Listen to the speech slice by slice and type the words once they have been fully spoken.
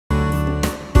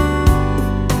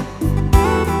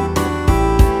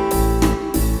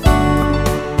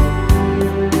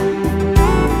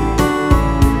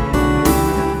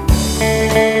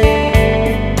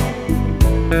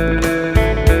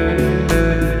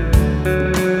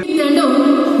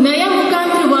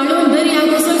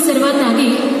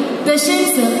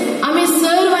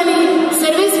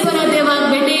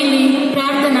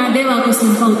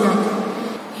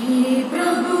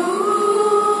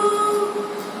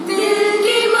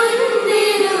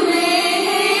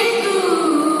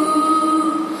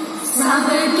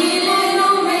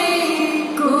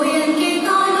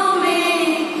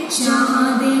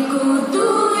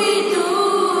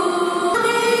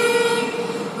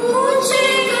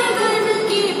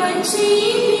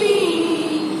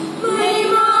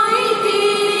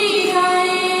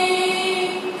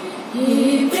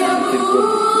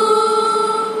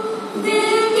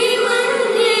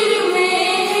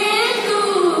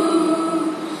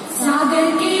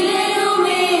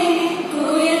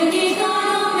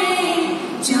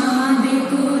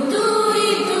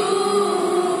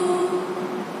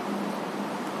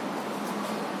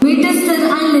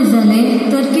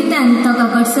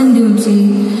बायकाकड संद दिवची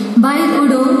बायक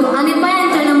उडोवंक आनी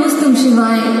पांयांतल्यान मुस्तूंक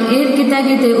शिवाय एर कित्याक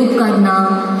ते उपकार ना.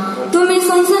 तुम्ही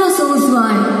संवसाराचो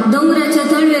उजवाड दोंगराच्या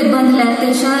तळवेर बांदल्यार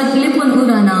ते शहर लिपून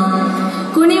उरना.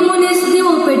 कोणी मनीस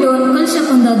दिवो पेटोवन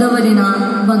कलशाकुंदा दवरिना.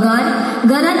 बगार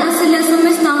घरांत आशिल्ल्या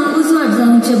समेस्तांक उजवाड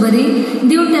जावचे बरी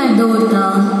दिवट्यार दवरता.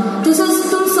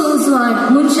 तसोच तुमचो उजवाड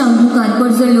मनशांक मुखार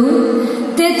पडजळू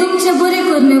ते तुमचे बरे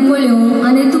करणे पळोवं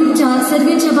आनी तुमच्या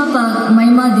सर्गेच्या बापाक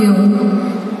महिमा दिवं.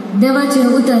 देवाचे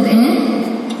उतर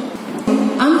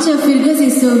आमच्या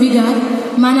फिरगजीचो विगार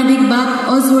मानदिक बाप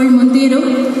ऑजवर्ल्ड मोंतेरो,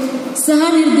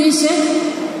 सहनिर्देशक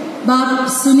बाप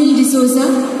सुनील डिसोजा,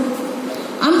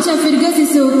 आमच्या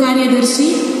फिरगजीचो कार्यदर्शी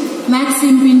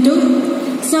मॅक्सिम पिंटो,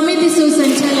 समितीचो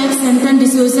संचालक संतान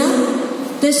डिसोजा,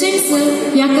 तशेंच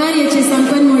ह्या कार्याचे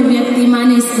संपन्मूळ व्यक्ती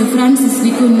मानेस्त फ्रांसिस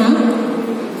विकुन्ना.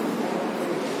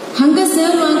 हांगा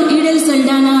सर्वांक ईडेल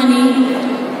सल्डाना आनी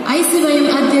ICYM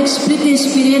अध्यक्ष प्रितेश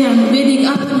पिरेरान वेदीक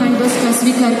आपण बसका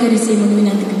स्वीकार करीचे म्हणून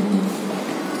विनंती करता.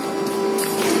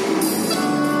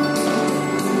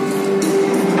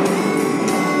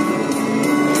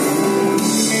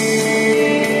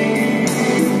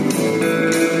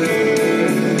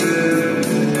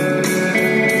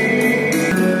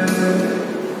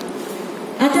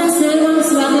 आता सर्वांक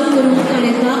स्वागत करून मुखार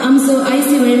आमचो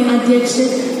ICYM अध्यक्ष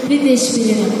प्रितेश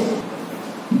पिरेरान.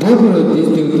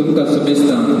 तुमका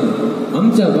समेस्ता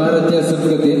आमच्या भारतीय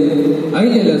संस्कृतीत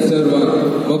आयलेल्या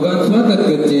सर्वांक मोगान स्वागत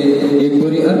करचे एक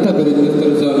बरी अर्थभरीत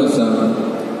दस्तूर जावन आसा.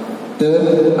 तर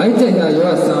आयच्या ह्या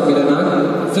युवा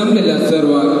संमेलनात जमलेल्या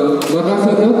सर्वांक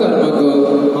मोगाचो येवकार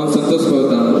मागोवप हांव संतोष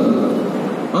पावता.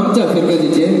 आमच्या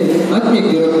फिरगजीचे आत्मीक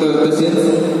दिवंतर तशेंच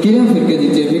किऱ्या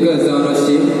फिरगजीचे विकास जावन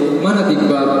आसचे मानदिक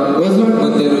बाब ऑजवर्ल्ड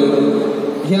मोंतेरो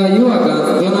ह्या युवा गांच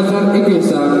 2021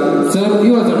 सर्व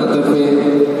युवा जणांतर्फे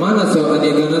मानाचो आनी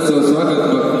गणाचो स्वागत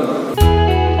मागता.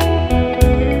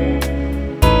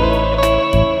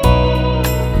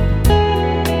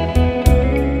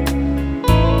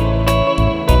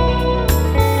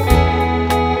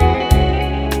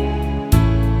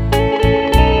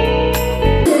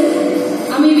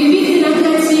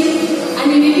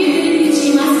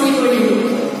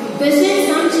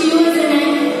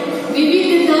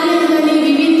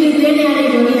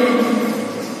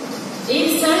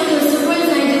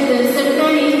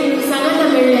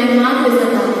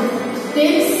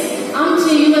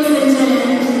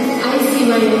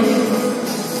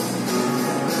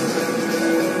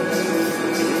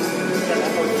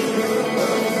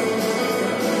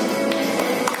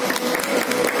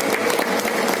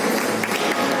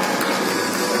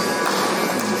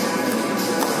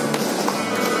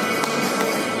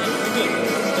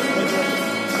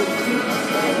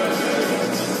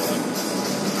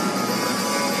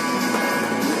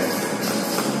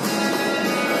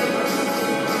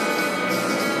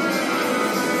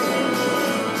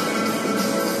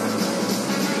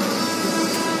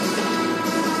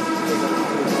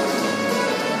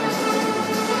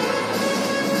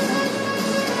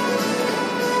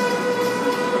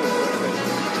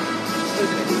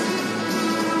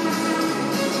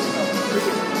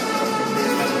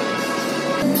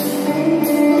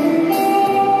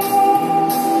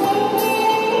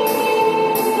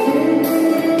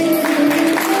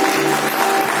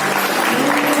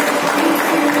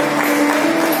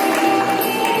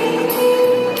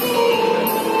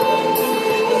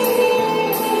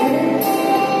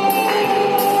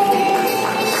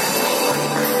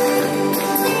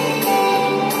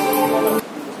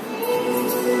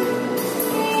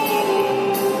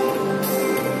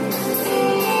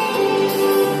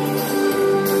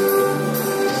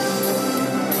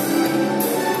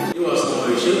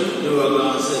 Yuva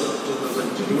Gannch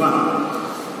 2021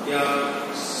 या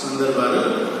संदर्भात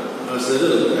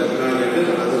सर्व कार्यालय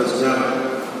आदराच्या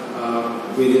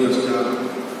वेदिकाच्या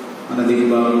मानदिक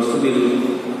बाब सुनील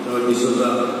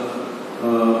डिसोजा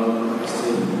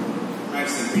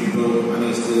मॅक्सिम पिंटो आणि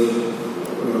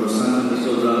संतान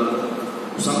डिसोजा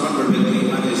संपन्न व्यक्ती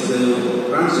आणि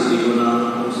फ्रांसिस विकुन्ना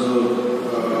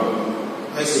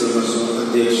ICYM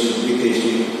अध्यक्ष प्रितेश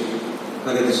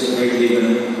कार्याध्यक्ष लीगन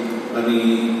आणि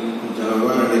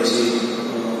वाराड्याचे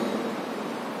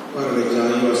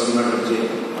युवा संघटनेचे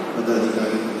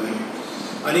पदाधिकारी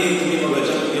आणि तुम्ही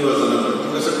मगाच्या युवा जनांना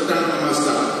तुमकां सगळ्यांक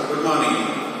नमस्कार. Good morning.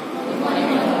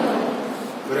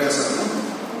 बरें आसात न्हू?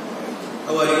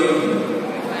 How are you?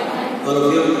 All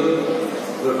of you?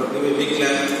 Good. Give a big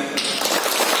clap.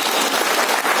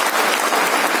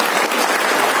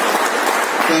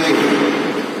 Thank you.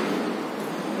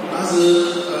 आज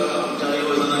आमच्या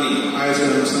युवा जनांनी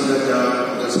ICYM संघाच्या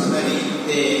संघांनी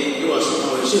ते युवा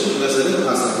समावेश गजाली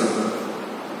खास करतात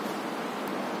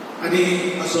आणि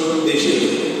असो उद्देश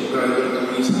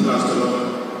आमी सांगलो आसतलो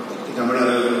कित्याक म्हळ्यार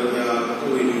ह्या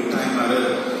कोवीड टायमार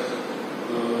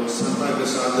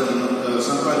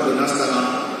संपर्क नासतना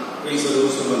खंयसर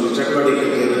वचून चटवटी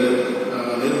खातीर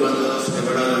निर्बंध आसले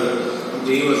वेळार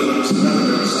आमचे युवजनांक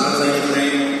सगळ्यांक साथ जाय येतलें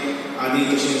आनी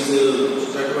तशेंच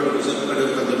चटवटी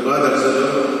खातीर बाजार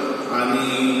जालो आनी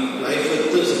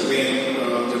लायफच सगळें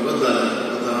आमचें बदललें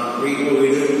आतां प्री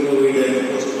कोवीड आनी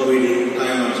पोस्ट कोवीड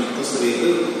टायमार तसली एक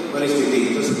परिस्थिती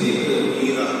तसली एक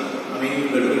इरा आमी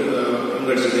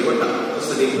घडचें पडटा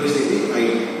तसली एक परिस्थिती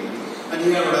आयली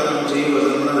आनी ह्या वेळार आमचे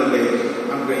युवजन म्हणून लागले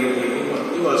आमकां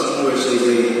युवा समावेश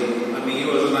जाय आमी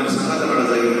युवजनांनी सांगात वाडा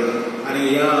जाय आनी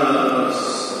ह्या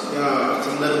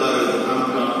संदर्भात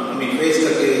आमकां आमी फेस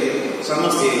करचे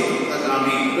समस्ये ताका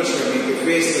आमी कशें आमी ते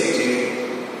फेस करचे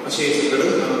अशें सगळें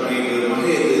आमकां एक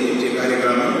माहिती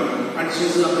कार्यक्रम आनी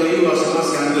तशेंच आमच्या युवा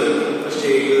समस्यांक कशें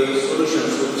एक सोल्युशन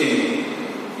सोदचें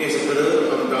हें सगळें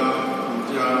आमकां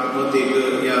आमच्या मतीक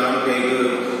ह्या आमकां एक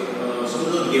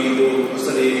समजून घेवंक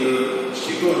असले एक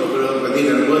शिकवण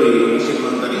दिल्यार बरी अशी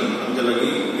म्हणून तांणी आमच्या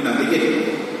लागीं विनंती केली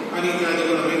आनी त्या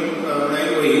देखून आमी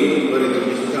बरे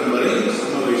तुमी सुद्दां बरें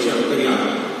समावेश करया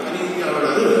आनी त्या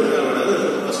वेळार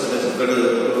असले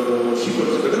सगळें शिकवण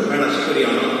सगळें मेळा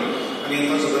करया आनी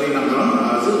ताचो परिणाम जावन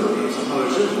आज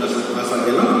समावेश आसा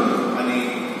केला आनी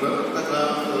ताका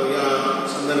ह्या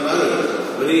संदर्भात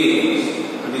बरी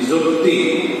आनी जोडटी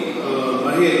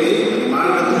माहिती आनी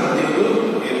मार्गदर्शन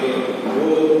दिवंक एक हो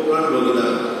अनुभव दिला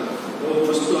हो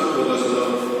वस्तू अनुभव आसलो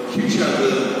शिक्षक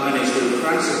मानेस्त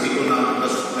फ्रांसीस दिकोना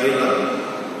आयला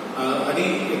आनी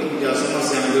तुमच्या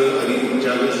समस्यांक आनी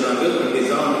तुमच्या गरजांक खंडी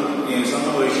जावन हें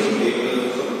समावेश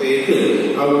फक्त एक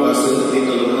अवकाश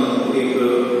दितलो म्हणून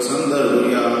एक संदर्भ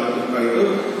ह्या तुमकां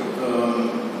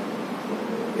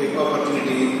एक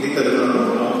ऑपॉर्च्युनिटी दितलो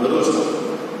म्हणून हांव दवरता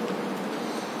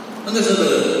हांगासर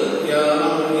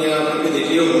ह्या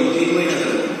पद्दतीन येवन 3 म्हयने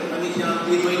जाले आनी ह्या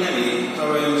 3 म्हयन्यांनी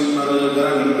हांवें सुमार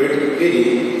घरांनी भेट केली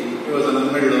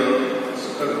युवजनांक मेळ्ळो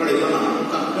पळयतना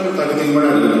आमकां कळटा कितें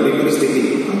म्हळ्यार ही परिस्थिती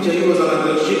आमच्या युवजनांक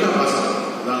शिकप आसा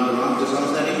जावं करून आमच्या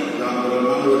संस्थांनी जावं करून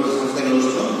मंगळूरच्या संस्थांनी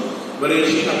वचून बरें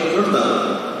शिकप करता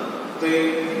तें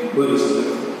बरी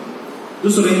सगळें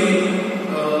दुसरें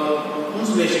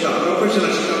कसलें शिकप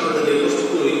प्रोफेशनल शिकप पद्दती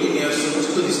वस्तू इंजिनियर्स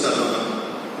वस्तू दिसतात म्हाका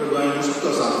गोंय मस्त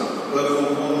आसा वर्क फ्रॉम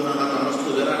होम म्हणून आतां मस्त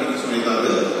घरांनी दिसून येतात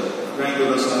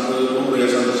बँगलोर आसात मुंबय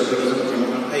आसा तशे कडेन सांगचें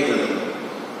म्हाका आयकलां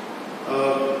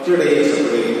चेडे आसा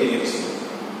पळय इंजिनियर्स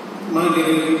मागीर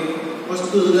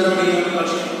मस्त घरांनी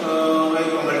अशें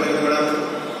आयकूंक मेळटा म्हळ्यार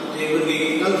जे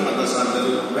भुरगीं गल्फांत आसात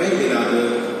भायर गेल्यात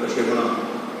अशें म्हणून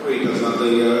कुवेत आसात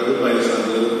या दुबय आसात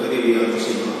अरेबिया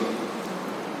तशें म्हणून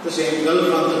तशें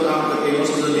गल्फांत काम करपी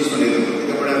मस्त दिसून येता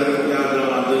कित्याक म्हळ्यार त्या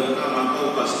गांवांत कामाक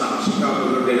अवकाश ना शिकाप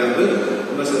गेल्याक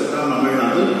बसत कामां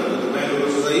मेळनात बँगलोर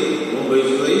वचूं जाय मुंबय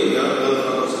वचूं जाय या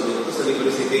गल्फाक वचूं जाय तसली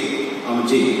परिस्थिती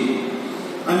आमची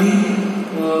आनी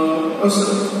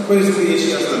परिस्थिती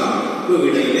अशी आसतना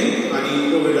कोवीड आयलें आनी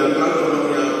कोविडाक लागून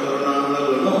ह्या कोरोनाक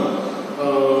लागून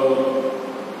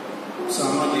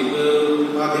सामाजीक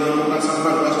माध्यमांक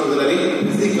संपर्क आसलो जाल्यार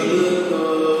फिजिकल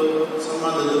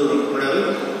संवाद दवरप म्हळ्यार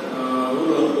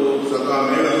उलोवंक स्वता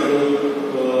मेळोवंक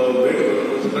भेट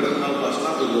करूंक सगळ्यांक अवकाश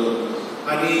नासलो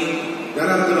आनी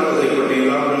घरांत रावूंक जाय पडलें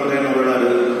लॉकडावन टायमा वेळार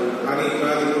आनी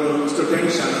काय देखून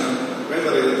टेन्शन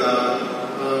बेजार येता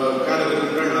काय देखून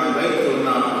कळना भायर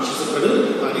करूना अशें सगळें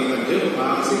आनी म्हणजे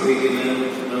मानसीक रितीन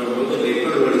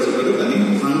कळवळ सगळें तांणी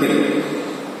सांगलें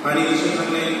आनी अशें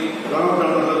सांगलें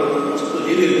लॉकडावनाक लागून मस्त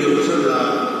जिरेब घेवंक सोडला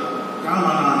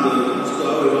कामां नात मस्त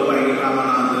आवय बापायक कामां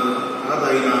नात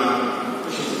आदाय ना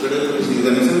अशें सगळें परिस्थिती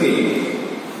तांणी सांगली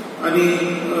आनी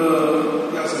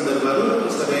ह्या संदर्भात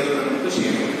सगळ्यांक कशें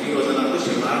युवजनांक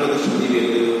कशें मार्गदर्शन दिलें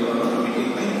आमी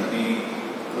चिंतलें आनी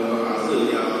आज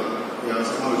ह्या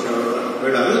समावेशा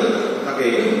वेळार ताका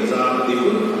एक जाप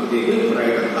दिवून आमची एक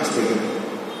प्रयत्न आसतले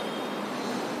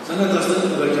सांगत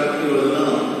आसतना गोंयच्या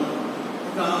युवजनांक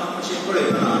म्हाका अशें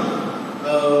पळयतना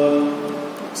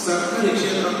सरकारी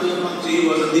क्षेत्रांत आमची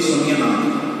युवजन दिसून येना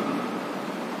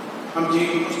आमची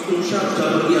हुशार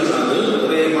भुरगीं आसात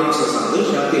बरे मार्क्स आसात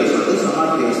शाती आसात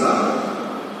समार्थी आसात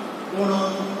पूण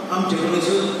आमचे मनीस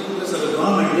सगळें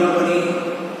गव्हर्मेंट जॉब आनी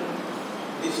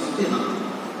दिसून येना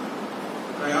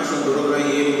काय आसूं थोडो काय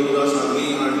एक दोन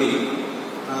सांगली हाडली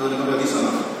नाजाल्यार म्हाका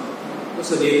दिसना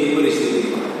कसली एक परिस्थिती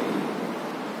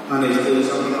आनी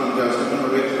सांगून आमच्या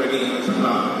वेगवेगळी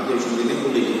सांगलां हाजे विशीं दिलें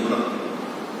उलयची म्हणून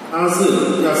आज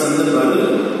ह्या संदर्भात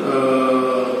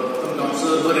तुमकां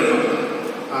हांव बरें म्हणटा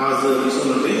आज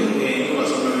दिसून हें युवा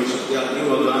समावेश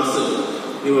युवा गांच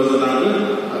युवजनांक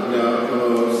आपल्या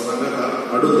सांगात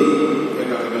हाडून दी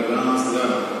एका गांव आसल्या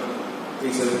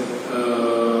थंयसर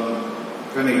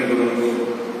नेक करूंक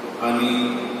आनी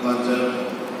तांच्या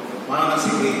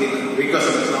मानसीक रितीन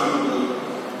विकासाचो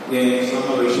हे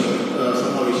समावेश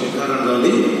कारण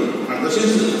जाली आनी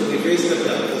तशेंच फेस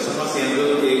करता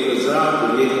समस्यांक एक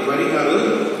जाप एक परिकार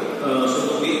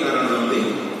सोदूंक कारण जाली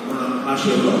म्हणून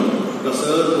आशिल्लो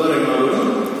सर बरें मारून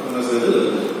सर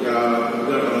ह्या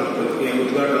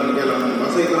उद्घाटन केलां म्हणून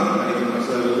बसयता आनी तुमकां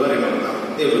सर बरें मारता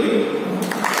ते बरें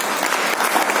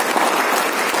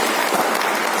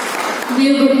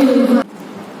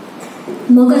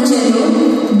मोगाचेरो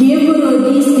देव बरो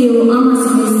दीस देव आम्हा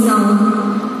समेत जावन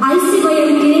ICYM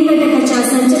किरेम घटकाच्या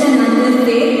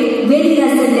संचलनातर्फे वेळीर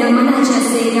आसलेल्या मनाच्या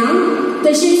सैरांक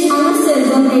तशेंच हांगासर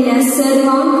जमलेल्या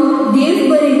सर्वांक देव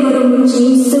बरें करूं म्हणची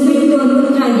सगळीं 2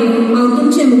 उतरां घेवन हांव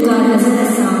तुमचे मुखार हजर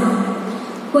आसा.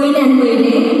 पयल्यान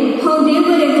पयलें हांव देव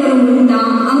बरें करूं म्हणटा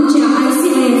आमच्या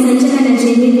ICYM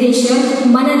संचलनाचे निर्देशक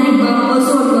मनादिबाब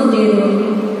असोट मोतेरो.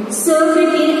 सर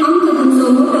रितीन आमकां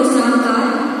तुमचो मोठो सहकार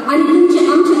आनी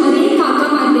आमच्या अनेक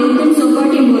कामांखातीर तुमचो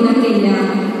पाठिंबो दाखयल्या.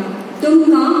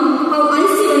 तुमकां हांव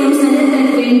ICYM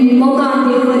संघटनेतर्फे मोगान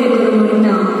देव बरें करूं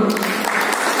म्हणटा.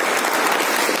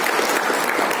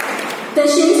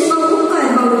 तशेंच हांव उपकार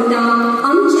बाळगता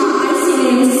आमच्या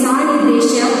ICYM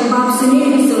सहनिर्देशक बाब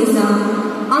सुनील डिसोजा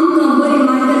आमकां बरें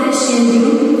मार्गदर्शन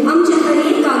दिवन आमच्या हर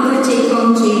एक गरजेक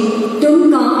पावचे.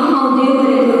 तुमकां हांव देव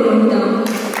बरें करूं म्हणटा.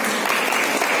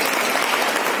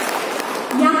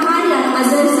 ह्या कार्याक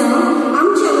हजर जावन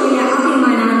आमच्या वयल्या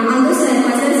अभिमानान हांगासर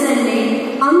हजर जाल्ले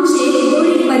आमचे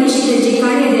गोडीत परिशदेचे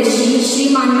कार्यदर्शी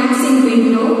श्रीमान मॅक्सिम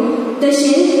पिंटो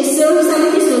तशेंच सर्व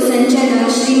समितीचो संचालक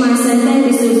श्रीमान संतन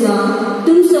डिसोजा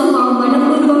तुमचो हांव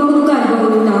मनपूर्वक उपकार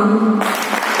बाळगता.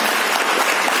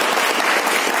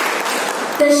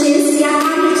 तशेंच ह्या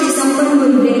कार्याची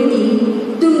संपन्मूल व्यक्ती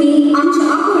तुमी आमच्या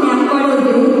आपोवण्याक कळो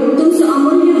घेवन तुमचो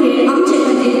अमूल्य वेळ आमचे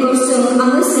खातीर वरसूंक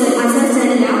हांगासर हजर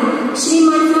जाल्ल्या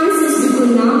श्रीमान फ्रांसीस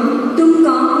विकुन्ना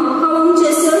तुमकां हांव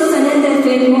आमच्या सर्व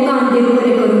संघटनेतर्फे मोगान देव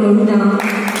बरें करूं म्हणटा.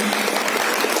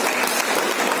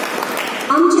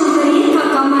 आमच्या हर एक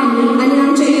कामांनी आनी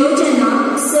आमच्या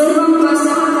योजनांक सर्वांक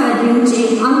सहकार दिवचे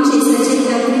आमचे सचिव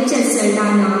रिचर्ड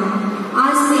सल्डाना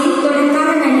आज ते थोड्या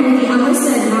कारणांनी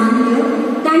हांगासर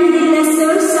नात तांणी दिल्ल्या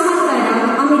सर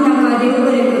सहकाराक आमी ताका देव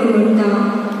बरें करूं म्हणटा.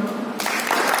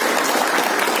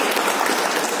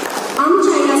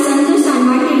 आमच्या ह्या संतोशान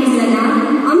वांटेली जाल्यार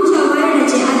आमच्या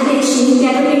वार्डाचे अध्यक्ष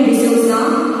कॅरोलिन डिसोजा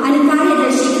आनी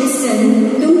कार्यदर्शी क्रिस्टन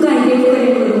तुमकां देव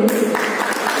बरें करूं.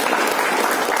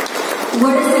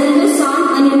 व्हड संतोशान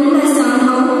आनी उल्हासान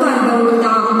हांव उपकार बाळगता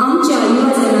आमच्या युवा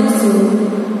जनांचो.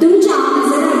 तुमच्या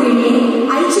हजरा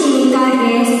वेळेर आयचे हे कार्य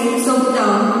सोंपता.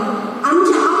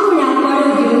 आमच्या आपोवण्याक कळो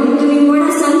घेवन तुमी व्हडा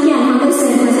संख्यान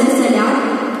हांगासर हजर जाल्यार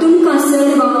तुमकां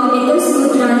सर्वांक एकच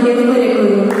उतरान देव बरें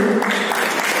करूं.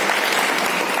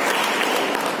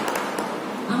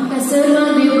 आमकां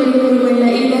सर्वांक देव बरें करूं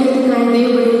म्हणल्यार एकदां तुका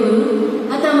देव बरें करूं.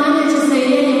 आतां मानाच्या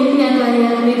सैर्याने मुख्या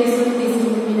कार्याक वेळीर सोडची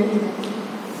विनंती करता.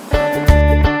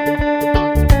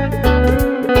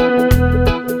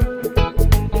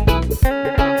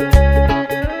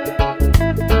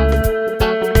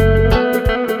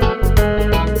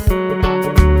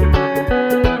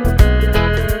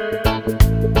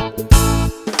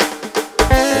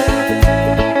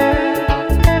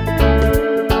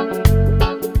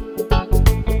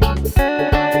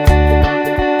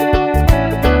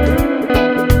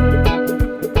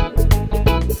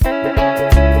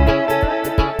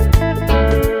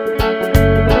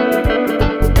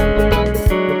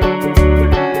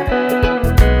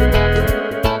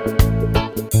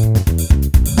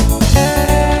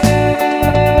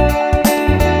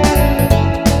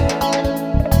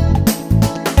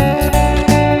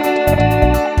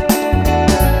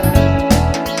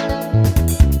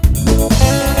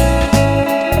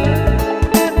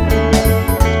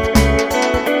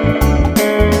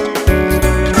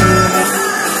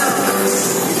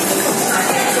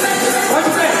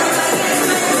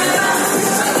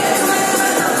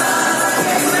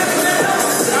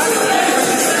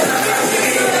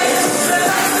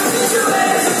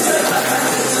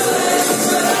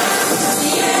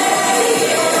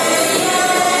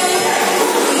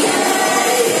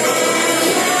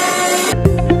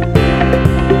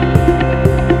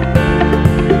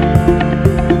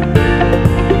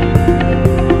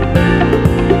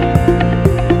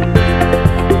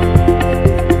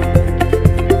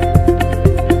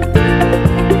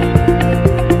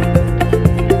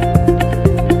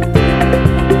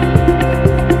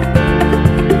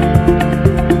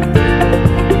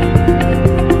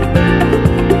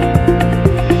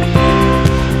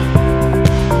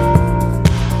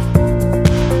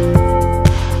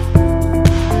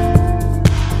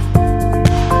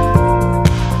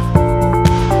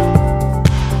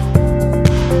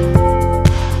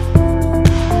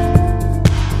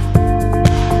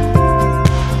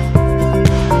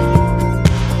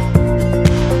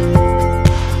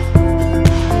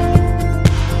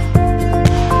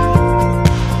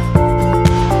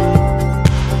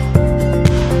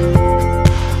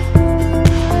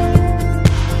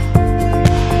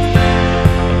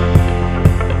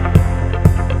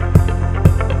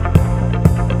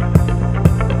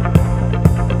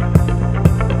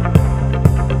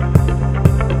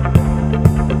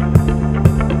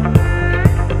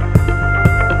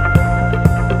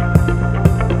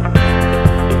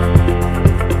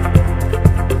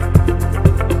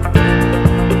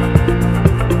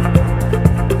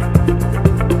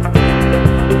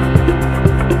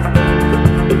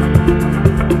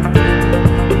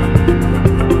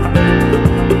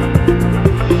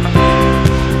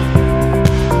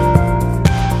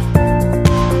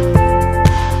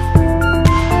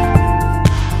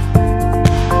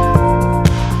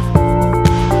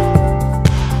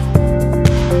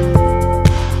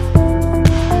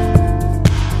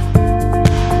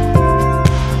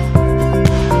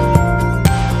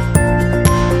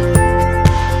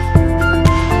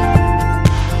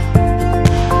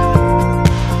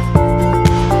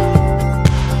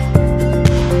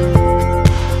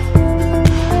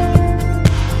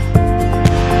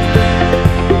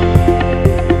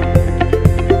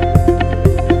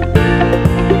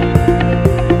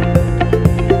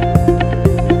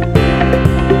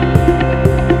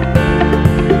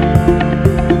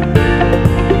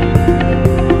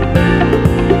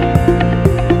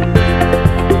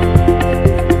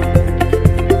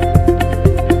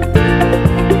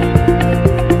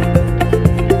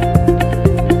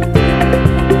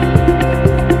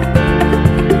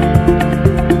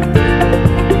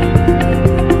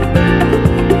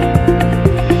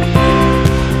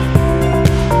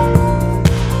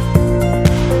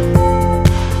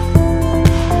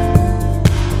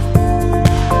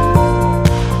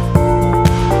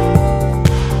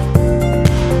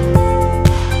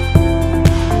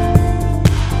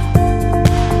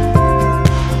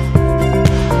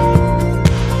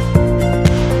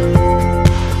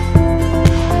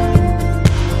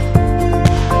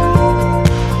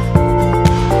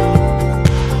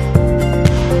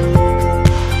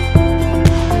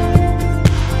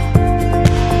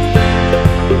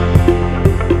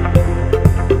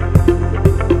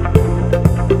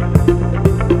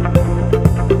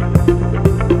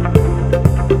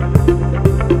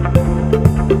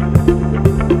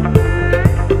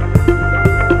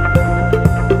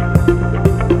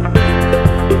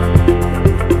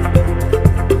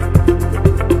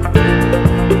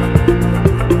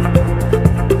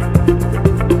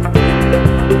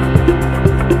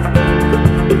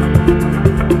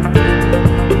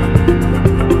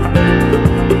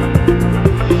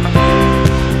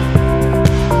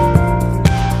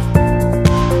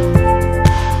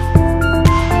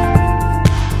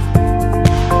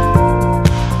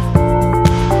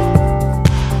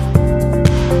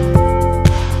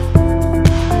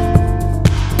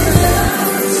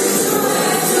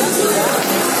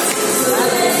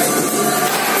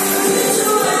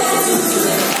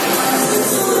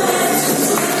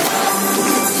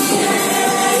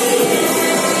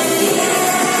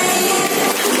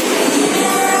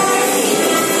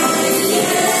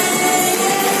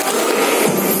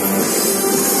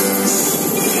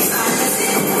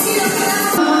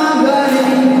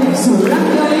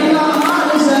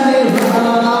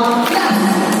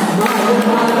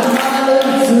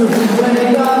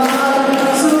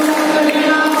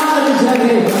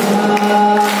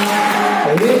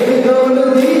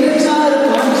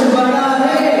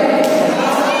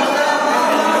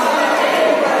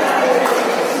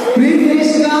 Thank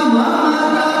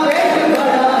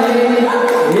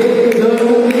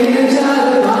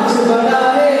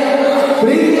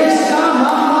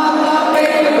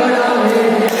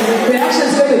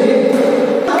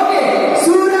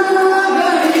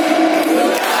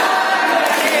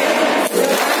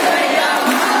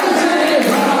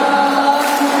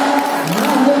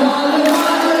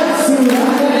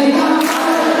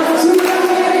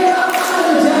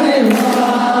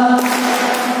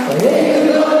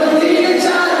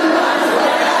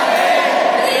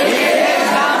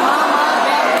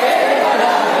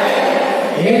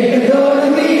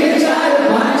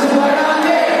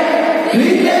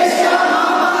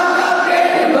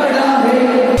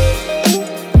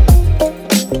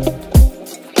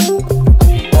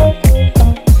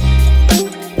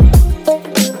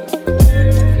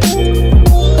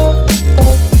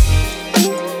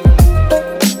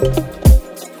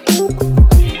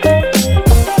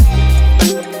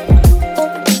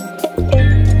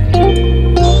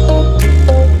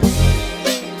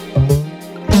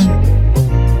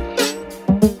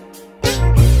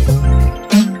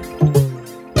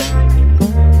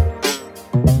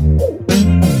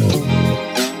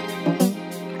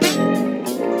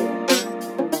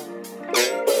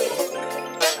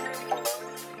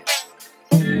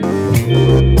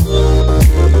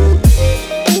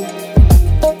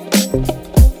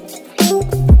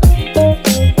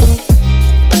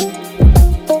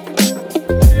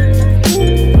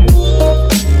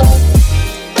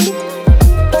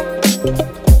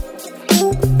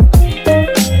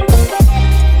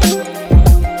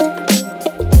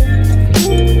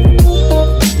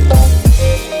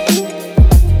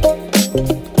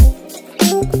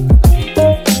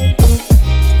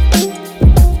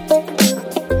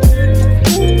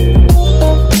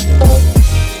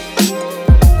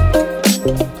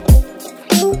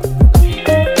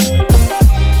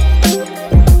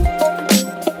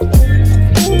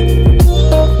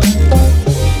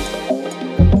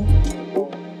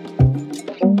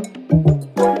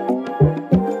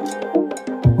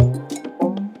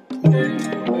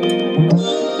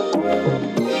you.